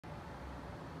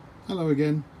Hello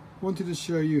again. Wanted to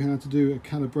show you how to do a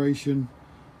calibration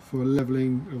for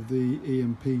leveling of the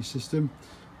EMP system.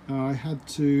 I had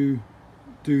to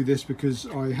do this because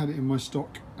I had it in my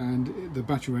stock and the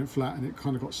battery went flat and it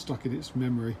kind of got stuck in its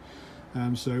memory.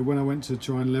 So when I went to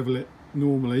try and level it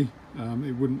normally,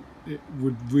 it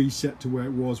would reset to where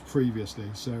it was previously.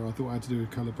 So I thought I had to do a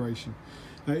calibration.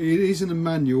 It is in a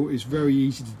manual. It's very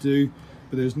easy to do,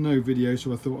 but there's no video,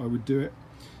 so I thought I would do it.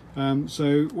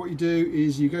 So what you do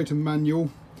is you go to manual,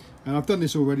 and I've done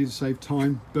this already to save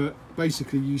time, but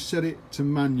basically you set it to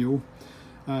manual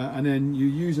and then you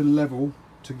use a level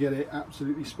to get it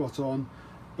absolutely spot on,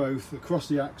 both across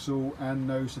the axle and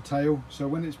nose to tail. So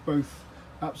when it's both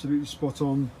absolutely spot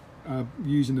on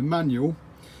using the manual,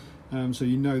 so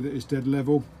you know that it's dead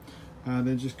level,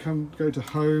 then just go to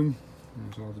home.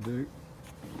 That's hard to do.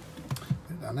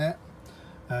 Put it down there.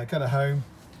 Go to home.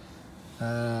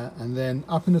 And then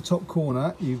up in the top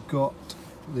corner you've got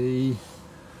the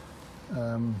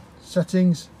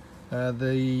settings.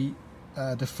 The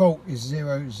default is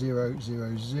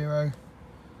 0000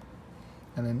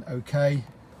 and then OK,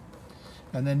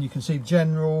 and then you can see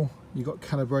general, you've got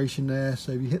calibration there.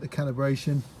 So if you hit the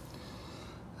calibration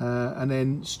and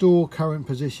then store current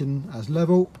position as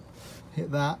level,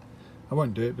 hit that. I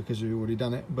won't do it because we've already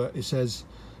done it, but it says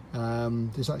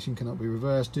this action cannot be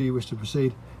reversed. Do you wish to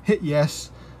proceed? Hit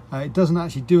yes. It doesn't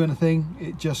actually do anything,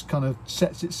 it just kind of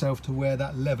sets itself to where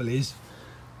that level is.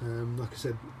 Like I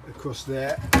said, across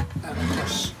there and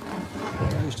across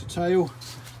nose to tail,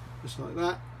 just like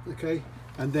that. Okay,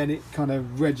 and then it kind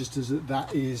of registers that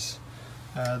that is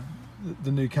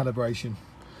the new calibration.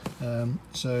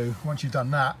 So once you've done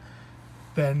that,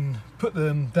 then put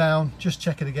them down. Just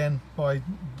check it again by,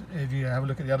 if you have a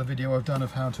look at the other video I've done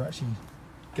of how to actually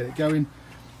get it going,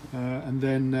 and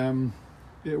then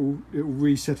it will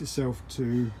reset itself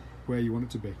to where you want it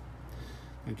to be.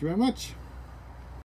 Thank you very much.